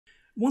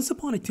Once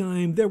upon a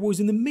time, there was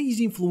an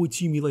amazing fluid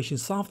simulation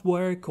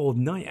software called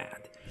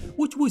Naiad,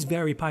 which was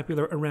very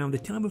popular around the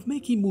time of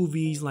making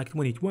movies like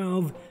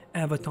 2012,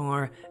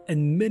 Avatar,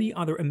 and many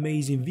other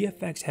amazing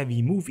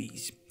VFX-heavy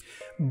movies.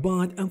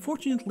 But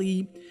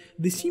unfortunately,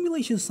 the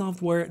simulation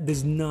software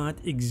does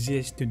not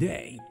exist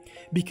today,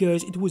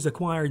 because it was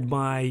acquired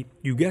by,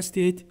 you guessed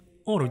it,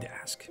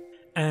 Autodesk.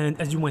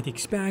 And as you might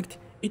expect,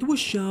 it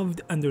was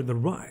shoved under the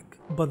rug.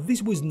 But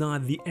this was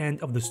not the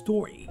end of the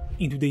story.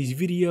 In today's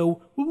video,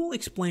 we will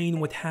explain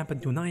what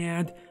happened to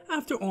Naiad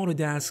after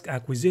Autodesk's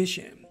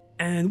acquisition,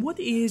 and what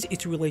is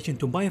its relation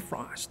to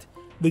Bifrost,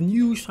 the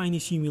new shiny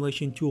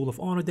simulation tool of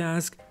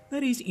Autodesk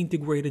that is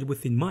integrated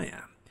within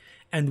Maya,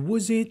 and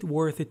was it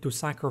worth it to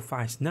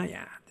sacrifice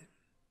Naiad?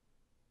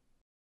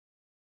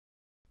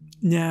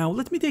 Now,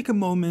 let me take a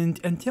moment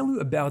and tell you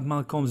about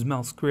Malcolm's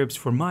Mel scripts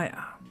for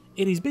Maya.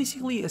 It is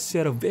basically a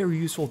set of very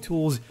useful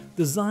tools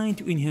designed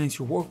to enhance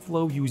your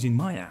workflow using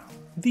Maya.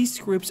 These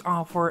scripts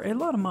offer a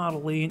lot of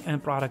modeling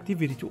and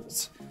productivity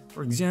tools.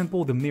 For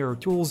example, the mirror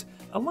tools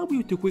allow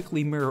you to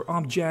quickly mirror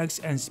objects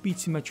and speed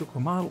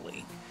symmetrical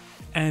modeling.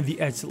 And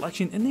the edge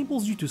selection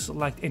enables you to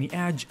select any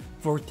edge,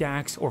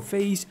 vertex, or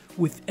face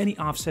with any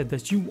offset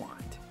that you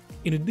want.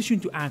 In addition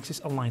to access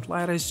aligned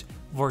lattice,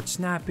 vert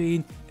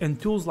snapping, and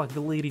tools like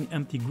deleting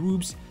empty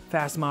groups,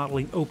 fast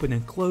modeling open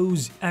and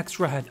close,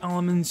 extra head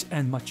elements,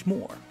 and much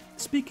more.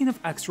 Speaking of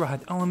extra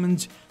head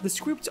elements, the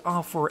scripts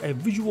offer a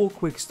visual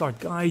quick start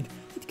guide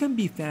that can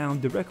be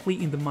found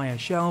directly in the Maya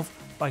shelf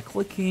by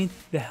clicking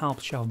the Help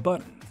Shelf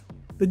button.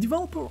 The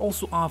developer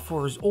also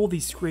offers all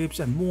these scripts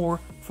and more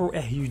for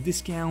a huge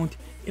discount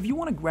if you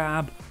want to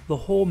grab the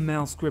whole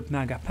Mel script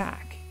mega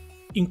pack,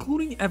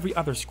 including every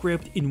other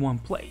script in one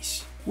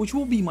place, which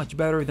will be much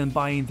better than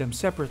buying them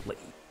separately.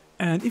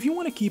 And if you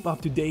want to keep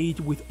up to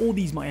date with all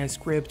these Maya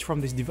scripts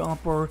from this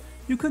developer,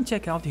 you can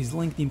check out his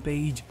LinkedIn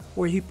page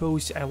where he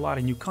posts a lot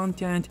of new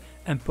content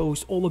and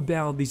posts all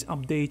about these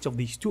updates of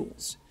these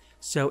tools.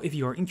 So if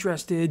you are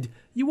interested,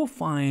 you will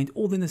find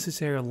all the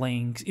necessary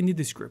links in the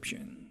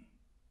description.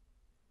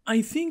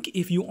 I think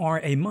if you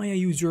are a Maya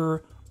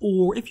user,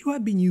 or if you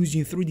have been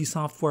using 3D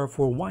software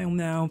for a while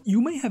now, you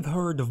may have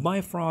heard of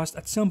Bifrost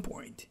at some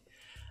point.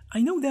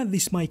 I know that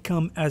this might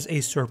come as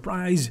a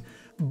surprise,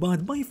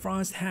 but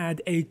Bifrost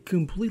had a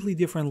completely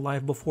different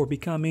life before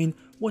becoming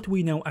what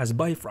we know as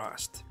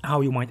Bifrost.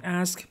 How, you might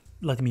ask?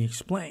 Let me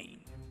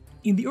explain.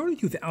 In the early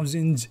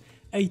 2000s,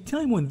 a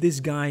time when this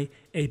guy,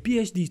 a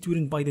PhD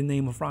student by the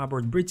name of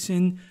Robert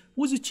Bridson,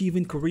 was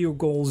achieving career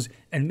goals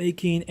and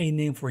making a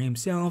name for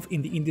himself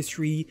in the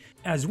industry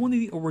as one of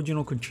the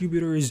original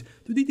contributors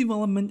to the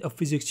development of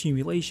physics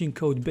simulation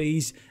code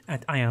base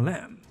at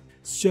ILM.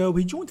 So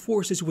he joined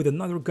forces with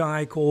another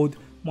guy called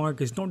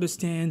Marcus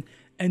Nordestad,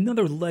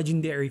 another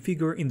legendary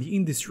figure in the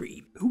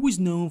industry, who was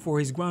known for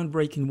his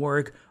groundbreaking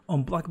work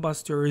on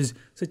blockbusters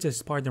such as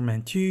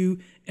Spider-Man 2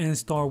 and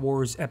Star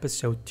Wars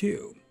Episode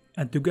 2.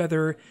 And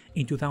together,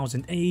 in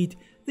 2008,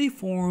 they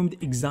formed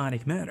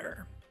Exotic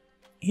Matter.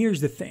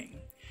 Here's the thing,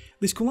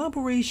 this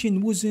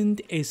collaboration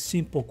wasn't a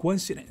simple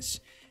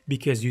coincidence,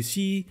 because you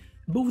see,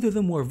 both of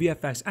them were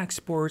VFX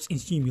experts in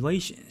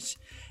simulations,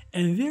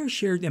 and their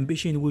shared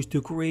ambition was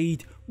to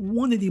create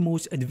one of the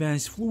most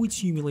advanced fluid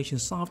simulation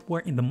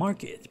software in the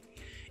market.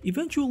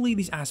 Eventually,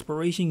 this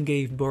aspiration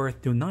gave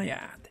birth to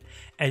Naiad,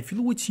 a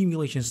fluid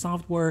simulation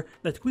software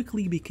that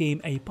quickly became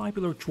a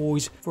popular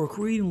choice for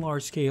creating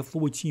large-scale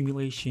fluid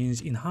simulations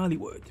in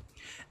Hollywood,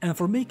 and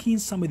for making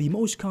some of the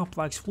most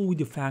complex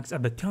fluid effects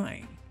at the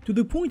time, to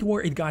the point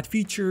where it got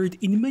featured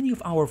in many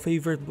of our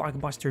favorite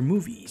blockbuster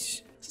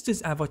movies, such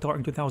as Avatar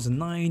in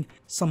 2009,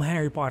 some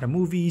Harry Potter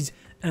movies,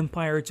 and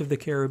Pirates of the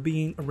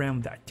Caribbean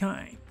around that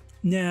time.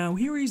 Now,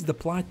 here is the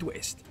plot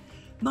twist.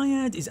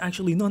 Naiad is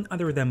actually none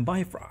other than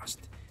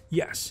Bifrost.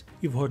 Yes,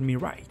 you've heard me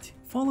right.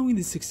 Following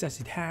the success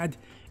it had,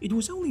 it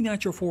was only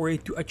natural for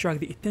it to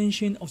attract the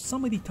attention of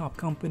some of the top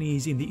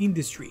companies in the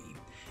industry,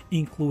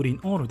 including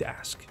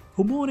Autodesk,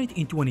 who bought it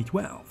in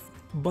 2012.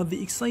 But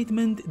the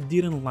excitement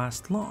didn't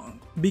last long,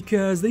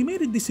 because they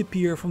made it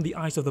disappear from the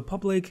eyes of the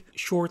public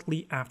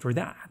shortly after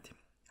that.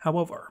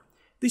 However,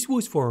 this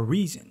was for a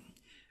reason,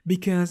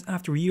 because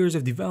after years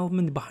of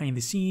development behind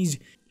the scenes,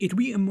 it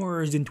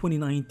re-emerged in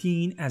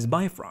 2019 as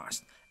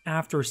Bifrost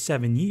after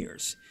 7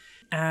 years,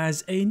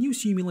 as a new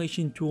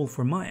simulation tool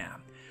for Maya,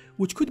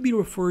 which could be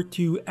referred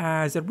to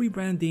as a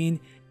rebranding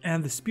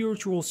and the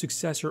spiritual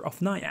successor of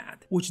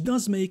Naiad, which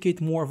does make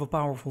it more of a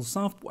powerful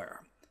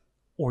software.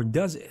 Or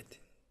does it?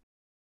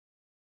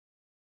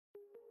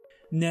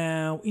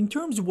 Now, in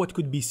terms of what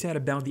could be said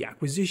about the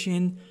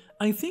acquisition,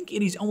 I think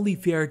it is only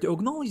fair to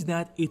acknowledge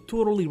that it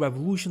totally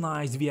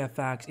revolutionized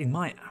VFX in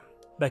Maya.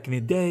 Back in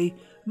the day,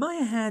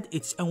 Maya had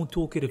its own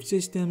toolkit of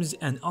systems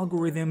and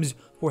algorithms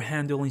for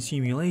handling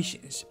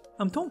simulations.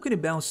 I'm talking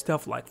about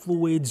stuff like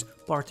fluids,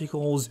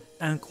 particles,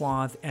 and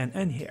cloth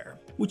and hair,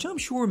 which I'm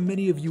sure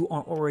many of you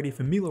are already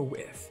familiar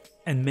with.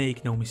 And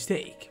make no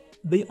mistake,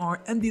 they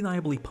are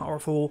undeniably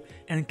powerful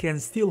and can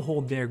still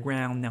hold their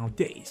ground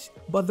nowadays.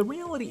 But the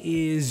reality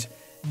is,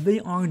 they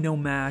are no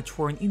match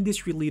for an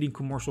industry-leading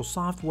commercial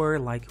software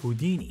like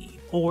Houdini,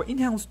 or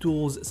in-house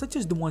tools such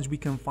as the ones we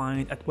can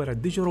find at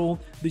Weta Digital,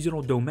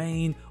 Digital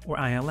Domain, or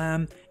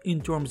ILM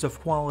in terms of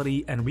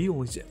quality and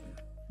realism.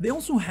 They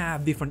also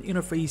have different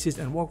interfaces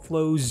and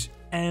workflows,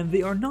 and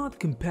they are not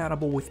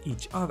compatible with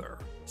each other.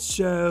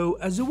 So,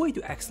 as a way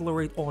to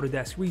accelerate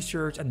Autodesk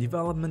research and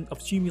development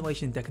of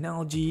simulation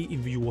technology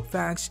in visual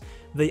effects,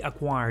 they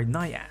acquired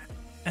Naiad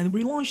and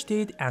relaunched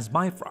it as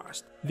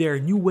Bifrost, their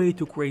new way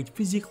to create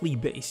physically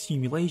based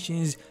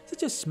simulations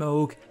such as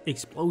smoke,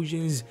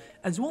 explosions,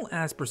 as well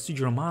as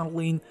procedural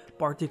modeling,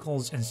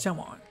 particles, and so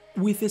on,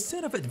 with a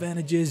set of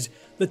advantages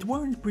that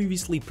weren't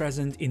previously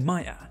present in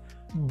Maya.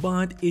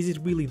 But is it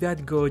really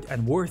that good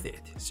and worth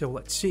it? So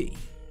let's see.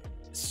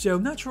 So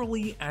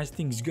naturally, as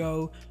things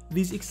go,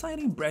 these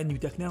exciting brand new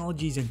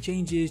technologies and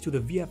changes to the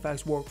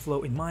VFX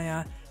workflow in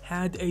Maya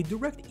had a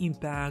direct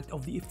impact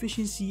of the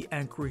efficiency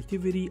and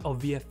creativity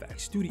of VFX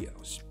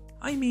studios.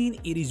 I mean,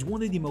 it is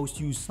one of the most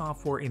used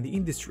software in the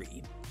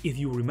industry. If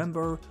you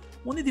remember,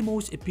 one of the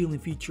most appealing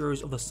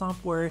features of the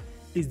software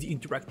is the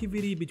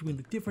interactivity between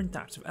the different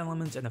types of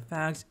elements and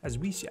effects, as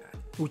we said,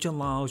 which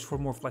allows for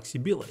more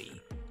flexibility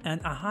and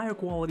a higher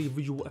quality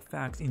visual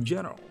effects in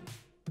general.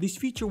 This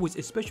feature was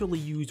especially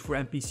used for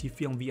MPC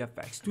Film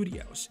VFX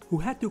studios, who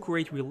had to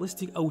create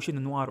realistic ocean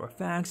and water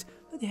effects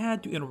that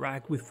had to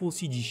interact with full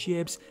CG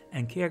ships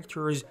and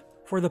characters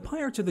for the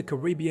Pirates of the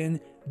Caribbean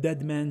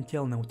Dead Men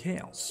Tell No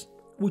Tales,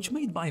 which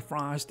made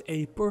Bifrost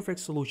a perfect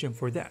solution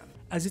for them,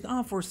 as it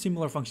offers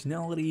similar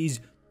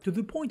functionalities to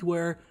the point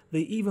where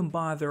they even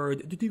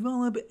bothered to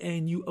develop a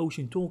new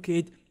ocean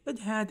toolkit that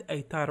had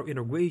a tighter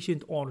integration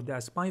to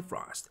Autodesk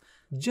Bifrost,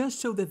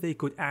 just so that they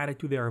could add it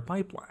to their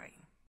pipeline.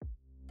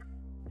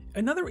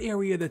 Another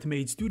area that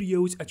made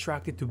studios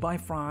attracted to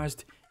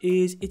Bifrost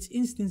is its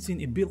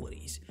instancing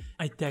abilities,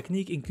 a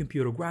technique in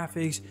computer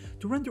graphics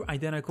to render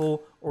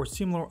identical or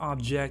similar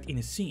object in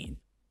a scene.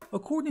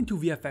 According to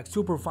VFX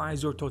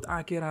supervisor Todd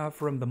Akira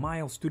from the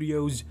Mile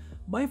Studios,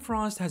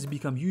 Bifrost has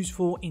become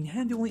useful in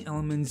handling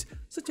elements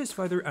such as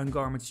feather and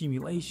garment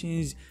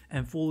simulations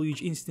and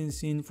foliage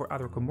instancing for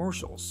other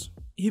commercials.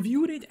 He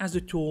viewed it as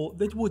a tool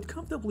that would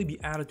comfortably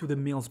be added to the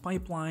Mills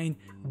pipeline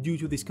due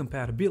to this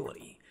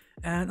compatibility,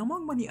 and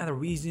among many other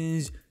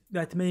reasons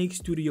that make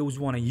studios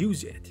want to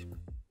use it.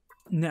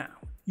 Now,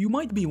 you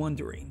might be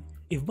wondering,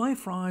 if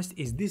Bifrost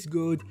is this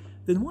good,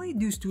 then why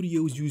do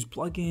studios use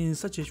plugins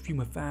such as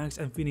Fume Effects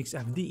and Phoenix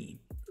FD?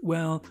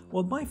 Well,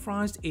 while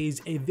Bifrost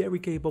is a very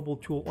capable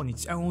tool on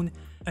its own,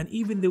 and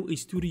even though a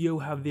studio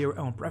have their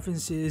own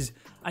preferences,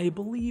 I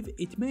believe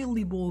it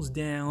mainly boils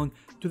down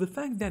to the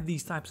fact that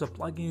these types of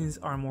plugins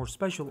are more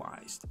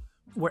specialized,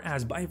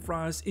 whereas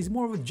Bifrost is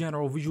more of a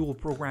general visual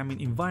programming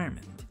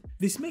environment.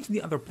 This makes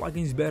the other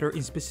plugins better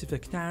in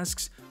specific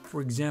tasks.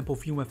 For example,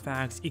 Fume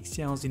Effects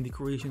excels in the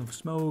creation of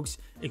smokes,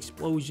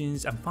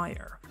 explosions, and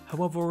fire.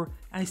 However,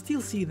 I still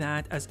see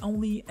that as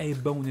only a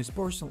bonus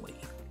personally,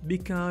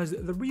 because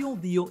the real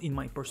deal in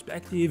my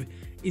perspective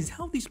is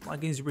how these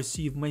plugins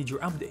receive major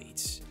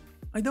updates.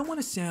 I don't want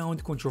to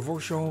sound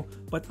controversial,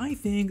 but I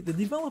think the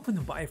development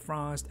of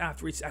Bifrost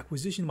after its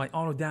acquisition by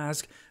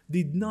Autodesk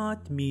did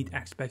not meet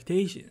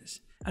expectations.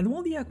 And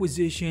while the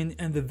acquisition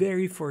and the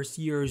very first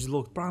years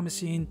looked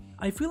promising,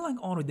 I feel like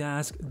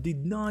Autodesk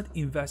did not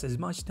invest as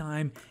much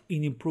time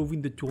in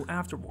improving the tool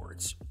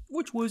afterwards,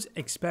 which was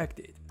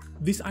expected.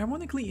 This,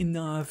 ironically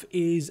enough,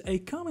 is a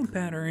common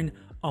pattern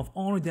of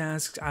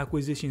Autodesk's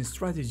acquisition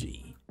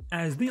strategy,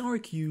 as they are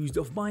accused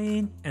of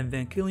buying and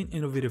then killing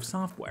innovative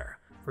software.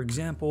 For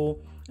example,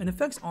 an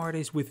effects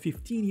artist with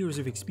 15 years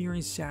of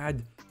experience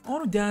said,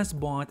 Autodesk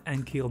bought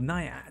and killed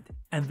Naiad,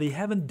 and they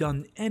haven't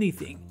done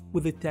anything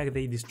with the tech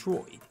they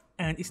destroyed,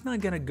 and it's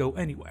not gonna go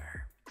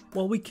anywhere.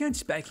 While we can't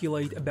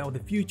speculate about the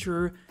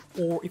future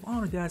or if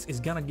Autodesk is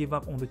gonna give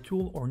up on the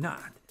tool or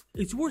not,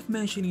 it's worth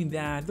mentioning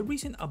that the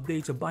recent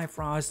updates of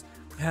Bifrost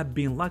have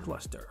been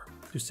lackluster,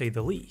 to say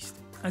the least,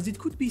 as it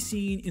could be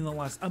seen in the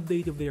last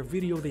update of their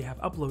video they have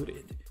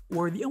uploaded,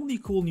 where the only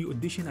cool new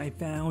addition I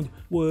found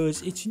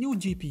was its new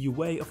GPU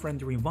way of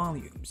rendering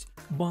volumes.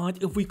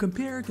 But if we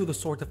compare to the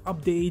sort of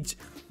updates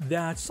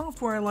that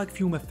software like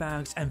Fume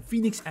Effects and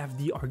Phoenix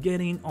FD are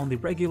getting on the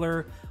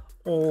regular,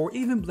 or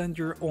even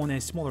Blender on a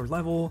smaller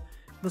level,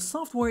 the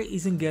software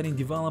isn't getting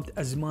developed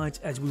as much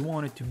as we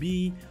want it to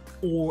be,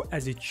 or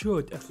as it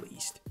should at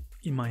least,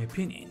 in my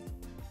opinion.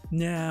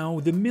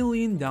 Now, the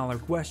million-dollar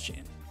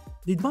question.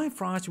 Did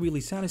Bifrost really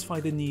satisfy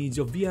the needs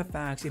of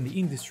VFX in the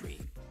industry?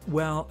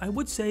 Well, I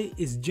would say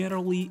it's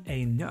generally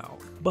a no,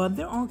 but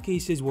there are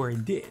cases where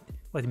it did.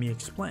 Let me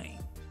explain.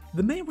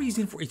 The main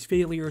reason for its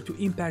failure to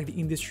impact the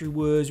industry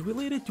was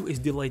related to its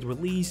delayed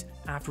release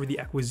after the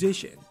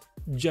acquisition,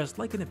 just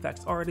like an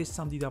effects artist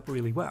summed it up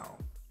really well.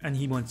 And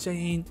he went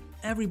saying,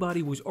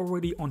 everybody was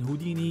already on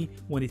Houdini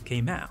when it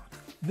came out.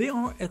 They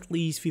are at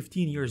least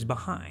 15 years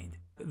behind.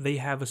 They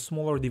have a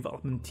smaller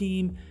development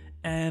team,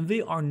 and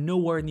they are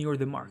nowhere near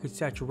the market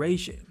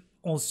saturation.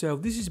 Also,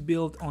 this is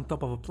built on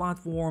top of a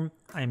platform,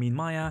 I mean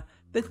Maya,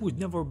 that was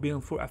never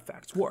built for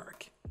effects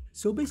work.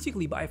 So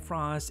basically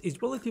Bifrost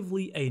is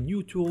relatively a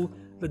new tool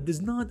that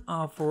does not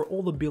offer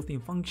all the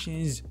built-in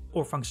functions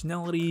or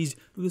functionalities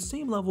to the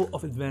same level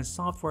of advanced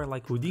software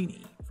like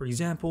Houdini. For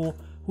example,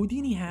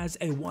 Houdini has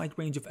a wide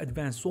range of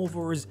advanced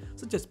solvers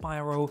such as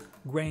Pyro,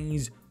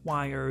 grains,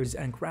 wires,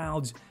 and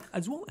crowds,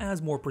 as well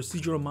as more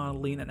procedural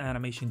modeling and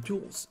animation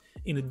tools,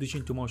 in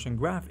addition to motion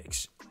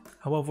graphics.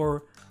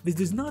 However, this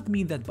does not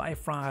mean that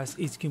Bifrost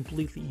is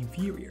completely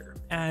inferior,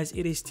 as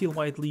it is still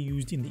widely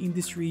used in the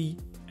industry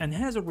and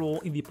has a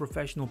role in the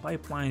professional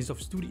pipelines of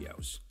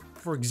studios.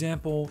 For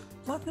example,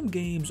 Platinum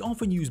Games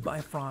often use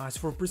Bifrost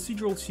for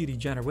procedural city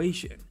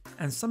generation,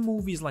 and some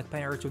movies like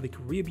Pirates of the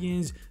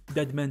Caribbean,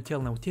 Dead Men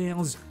Tell No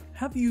Tales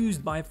have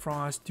used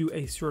Bifrost to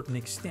a certain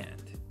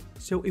extent.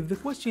 So if the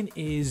question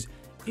is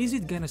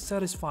it gonna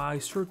satisfy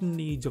certain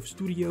needs of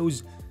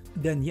studios?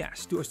 Then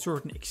yes, to a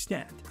certain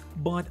extent.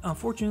 But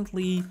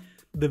unfortunately,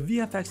 the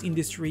VFX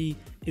industry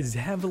is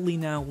heavily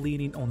now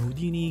leaning on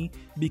Houdini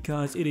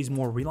because it is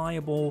more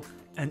reliable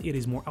and it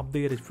is more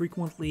updated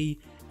frequently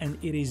and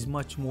it is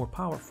much more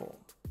powerful.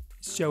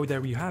 So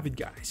there you have it,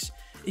 guys.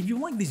 If you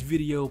like this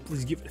video,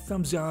 please give it a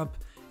thumbs up.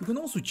 You can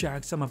also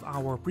check some of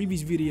our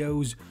previous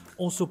videos.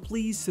 Also,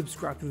 please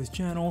subscribe to this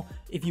channel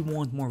if you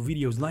want more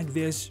videos like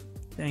this.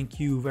 Thank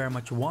you very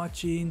much for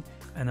watching,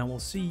 and I will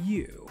see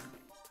you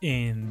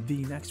in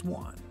the next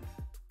one.